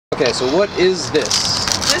Okay, so what is this?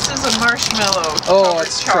 This is a marshmallow. Oh,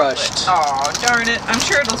 it's chocolate. crushed. Oh, darn it. I'm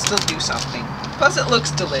sure it'll still do something. Plus, it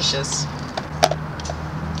looks delicious.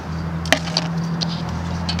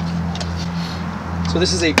 So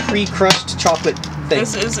this is a pre-crushed chocolate thing.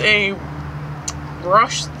 This is a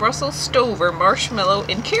Brussels Stover marshmallow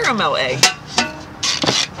and caramel egg.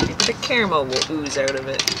 Maybe the caramel will ooze out of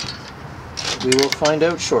it. We will find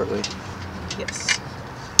out shortly. Yes.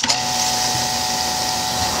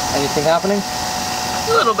 Anything happening?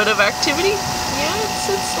 A little bit of activity. Yeah,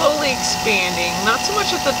 it's slowly expanding. Not so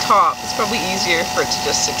much at the top. It's probably easier for it to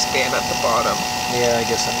just expand at the bottom. Yeah, I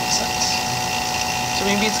guess that makes sense. So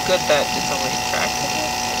maybe it's good that it's only attractive.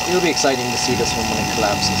 It'll be exciting to see this one when it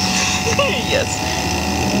collapses. Yes.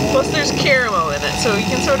 Plus there's caramel in it, so you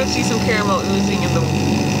can sort of see some caramel oozing in the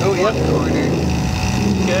one corner.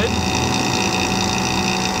 Good.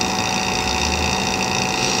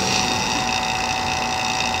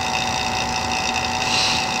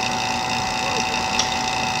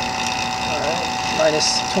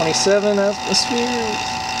 Minus 27 atmospheres.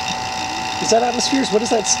 Is that atmospheres? What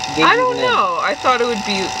is that gauge? I don't know. I thought it would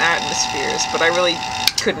be atmospheres, but I really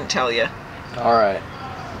couldn't tell you. All right.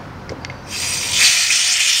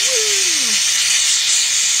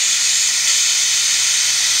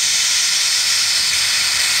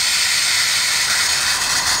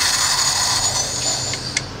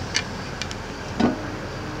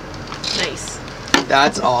 Nice.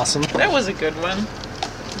 That's awesome. That was a good one.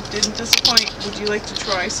 Didn't disappoint. Would you like to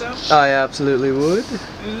try some? I absolutely would.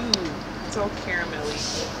 Ooh, it's all caramelly.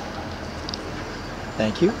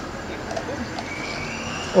 Thank you.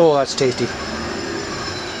 Oh, that's tasty.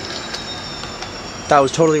 That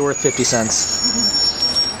was totally worth 50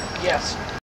 cents. Yes.